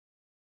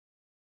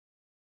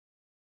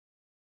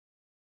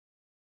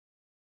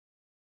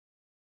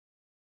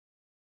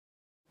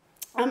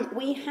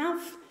We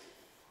have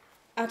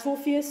at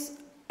Orpheus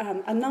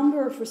a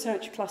number of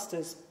research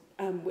clusters,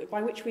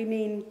 by which we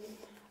mean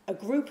a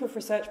group of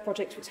research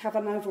projects which have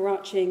an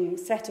overarching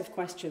set of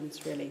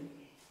questions, really.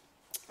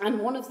 And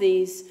one of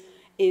these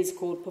is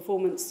called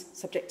Performance,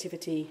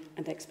 Subjectivity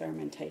and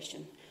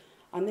Experimentation.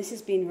 And this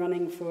has been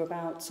running for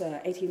about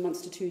 18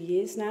 months to 2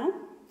 years now,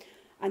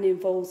 and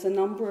involves a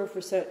number of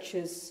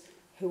researchers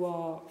who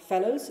are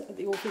fellows at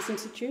the Orpheus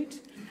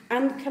Institute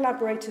and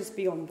collaborators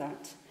beyond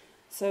that.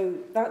 So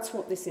that's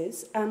what this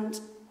is. And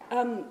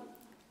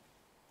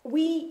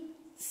we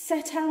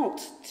set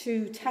out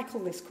to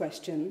tackle this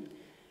question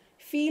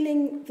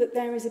feeling that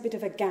there is a bit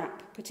of a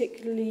gap,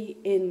 particularly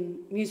in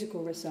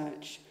musical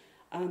research,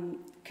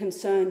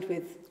 concerned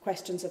with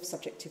questions of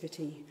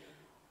subjectivity.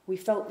 We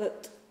felt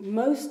that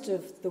most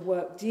of the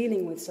work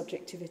dealing with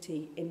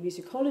subjectivity in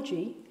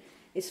musicology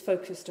is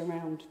focused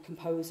around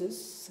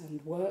composers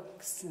and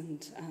works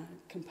and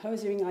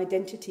composing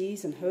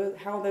identities and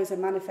how those are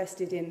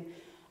manifested in,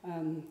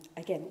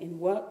 again, in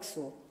works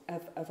or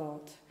of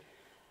art.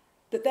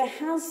 But there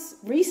has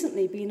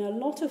recently been a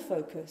lot of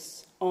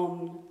focus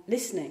on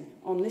listening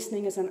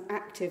as an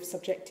active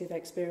subjective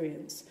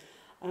experience,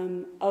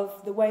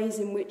 of the ways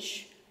in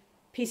which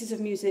pieces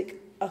of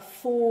music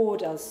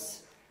afford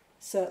us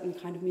certain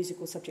kind of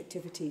musical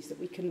subjectivities, that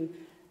we can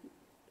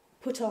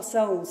put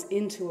ourselves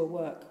into a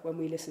work when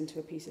we listen to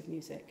a piece of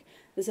music.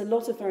 There's a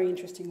lot of very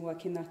interesting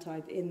work in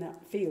that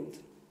field.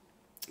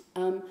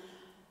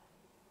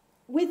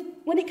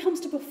 When it comes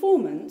to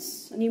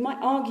performance, and you might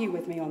argue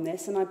with me on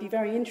this, and I'd be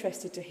very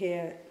interested to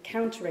hear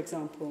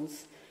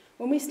counterexamples.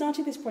 When we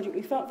started this project,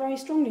 we felt very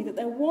strongly that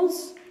there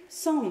was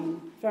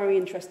some very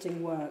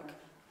interesting work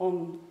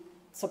on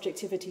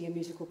subjectivity in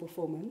musical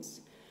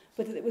performance,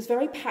 but that it was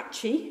very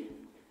patchy,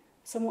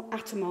 somewhat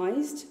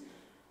atomized,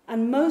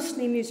 and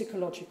mostly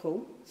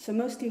musicological, so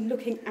mostly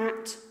looking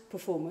at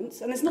performance.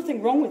 And there's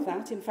nothing wrong with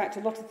that. In fact, a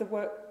lot of the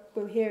work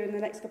we'll hear in the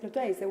next couple of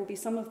days, there will be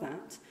some of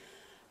that.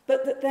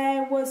 But that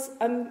there was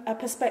a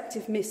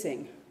perspective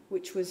missing,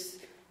 which was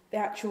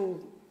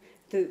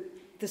the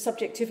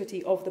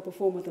subjectivity of the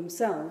performer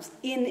themselves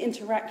in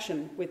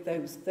interaction with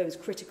those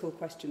critical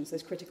questions,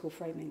 those critical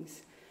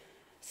framings.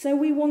 So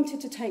we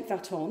wanted to take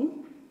that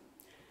on.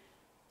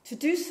 To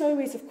do so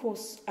is, of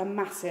course, a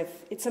massive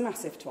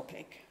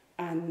topic.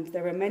 And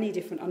there are many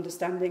different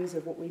understandings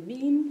of what we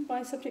mean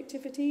by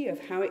subjectivity,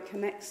 of how it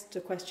connects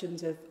to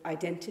questions of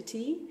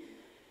identity,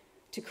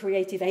 to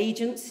creative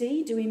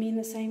agency. Do we mean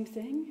the same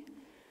thing?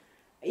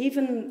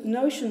 Even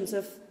notions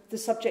of the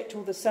subject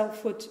or the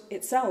selfhood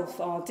itself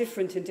are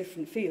different in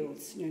different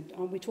fields. You know,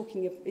 are we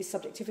talking, is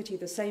subjectivity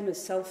the same as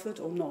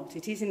selfhood or not?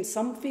 It is in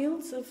some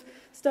fields of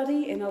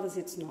study, in others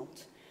it's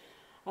not.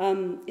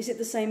 Is it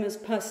the same as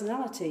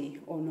personality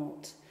or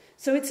not?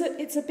 So it's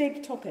a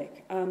big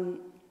topic.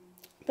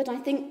 But I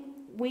think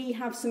we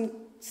have some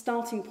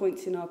starting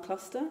points in our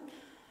cluster.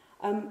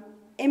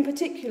 In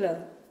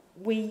particular,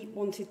 we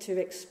wanted to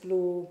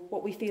explore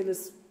what we feel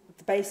is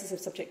the basis of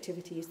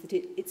subjectivity, is that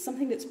it's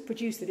something that's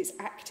produced, that it's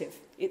active.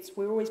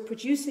 We're always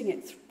producing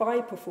it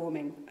by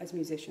performing as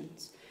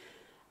musicians.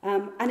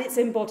 And it's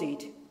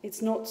embodied.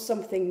 It's not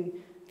something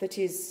that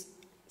is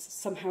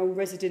somehow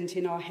resident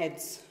in our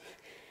heads.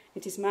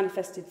 It is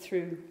manifested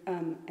through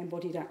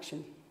embodied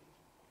action.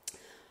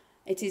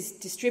 It is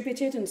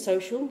distributed and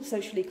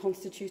socially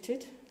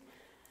constituted,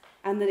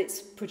 and that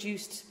it's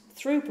produced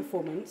through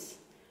performance,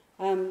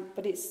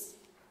 but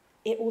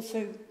it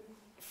also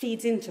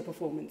feeds into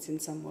performance in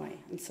some way.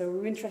 And so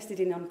we're interested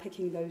in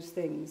unpicking those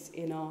things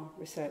in our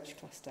research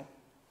cluster.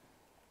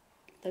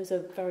 Those are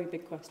very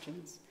big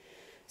questions.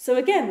 So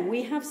again,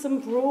 we have some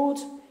broad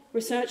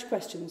research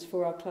questions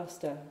for our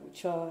cluster,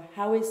 which are: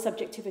 how is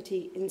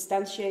subjectivity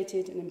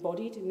instantiated and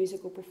embodied in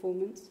musical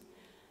performance?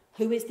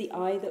 Who is the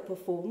I that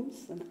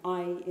performs? An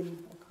I in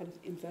a kind of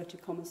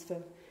inverted commas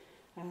for,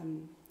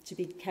 to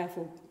be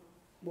careful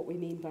what we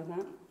mean by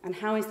that. And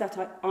how is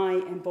that I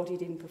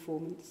embodied in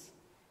performance?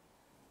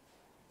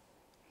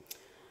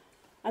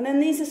 And then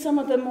these are some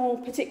of the more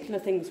particular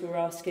things we're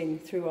asking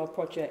through our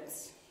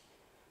projects.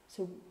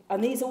 So,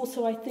 and these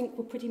also, I think,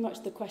 were pretty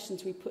much the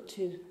questions we put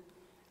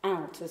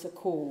out as a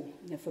call,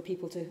 for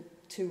people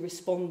to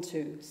respond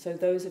to. So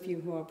those of you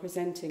who are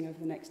presenting over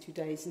the next 2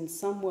 days in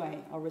some way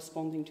are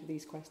responding to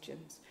these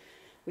questions.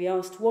 We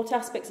asked, what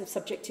aspects of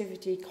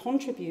subjectivity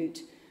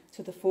contribute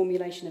to the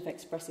formulation of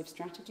expressive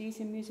strategies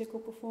in musical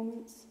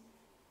performance?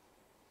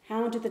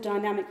 How do the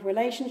dynamic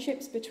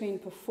relationships between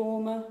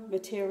performer,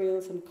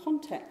 materials and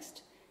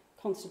context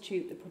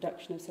constitute the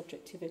production of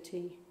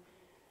subjectivity?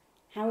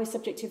 How is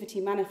subjectivity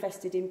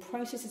manifested in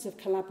processes of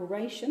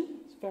collaboration?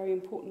 It's a very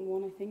important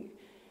one, I think,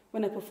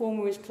 when a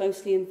performer is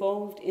closely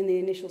involved in the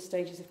initial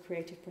stages of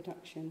creative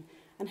production.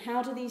 And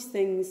how do these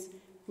things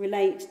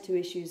relate to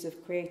issues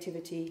of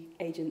creativity,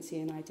 agency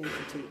and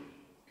identity?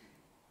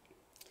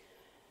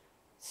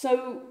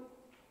 So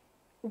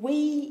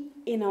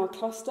in our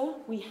cluster,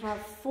 we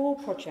have 4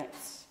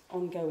 projects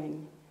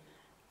ongoing.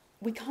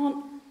 We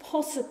can't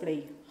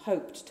possibly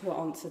hope to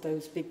answer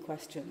those big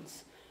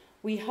questions.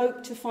 we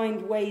hope to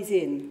find ways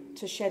in,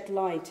 to shed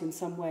light in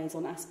some ways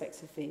on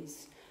aspects of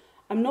these.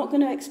 I'm not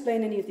going to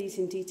explain any of these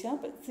in detail,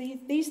 but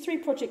these 3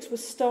 projects were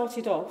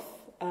started off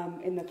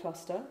in the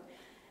cluster.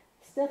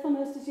 Stefan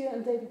Österzier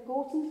and David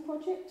Gorton's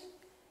project,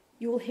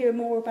 you will hear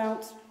more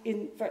about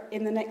in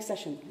the next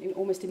session,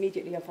 almost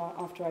immediately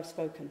after I've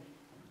spoken.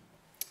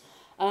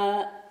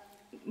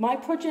 My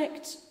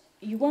project,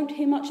 you won't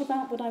hear much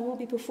about, but I will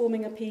be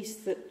performing a piece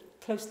that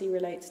closely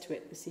relates to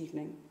it this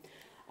evening.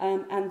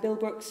 And Bill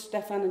Brooks,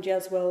 Stefan and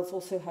Jez Wells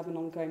also have an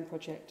ongoing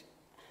project.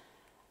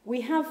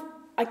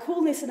 I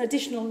call this an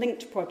additional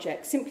linked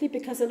project, simply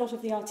because a lot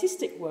of the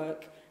artistic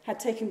work had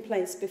taken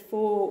place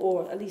before,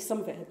 or at least some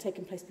of it had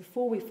taken place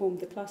before we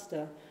formed the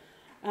cluster.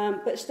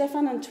 But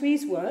Stefan and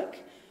Thui's work,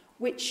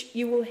 which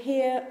you will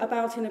hear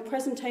about in a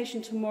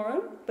presentation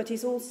tomorrow, but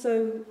is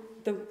also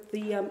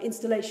the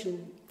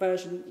installation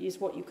version, is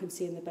what you can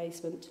see in the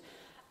basement,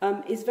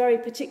 is very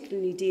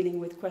particularly dealing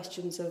with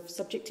questions of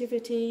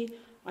subjectivity,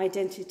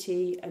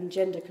 identity, and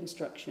gender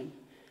construction.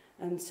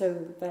 And so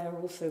they're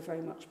also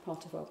very much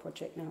part of our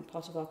project now,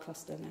 part of our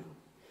cluster now.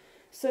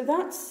 So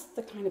that's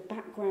the kind of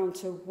background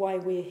to why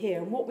we're here.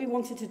 And what we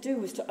wanted to do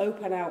was to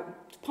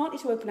partly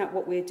to open out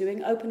what we're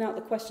doing, open out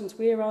the questions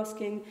we're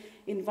asking,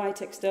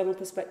 invite external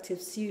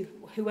perspectives, see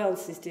who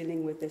else is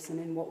dealing with this and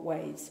in what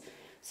ways.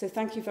 So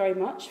thank you very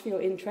much for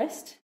your interest.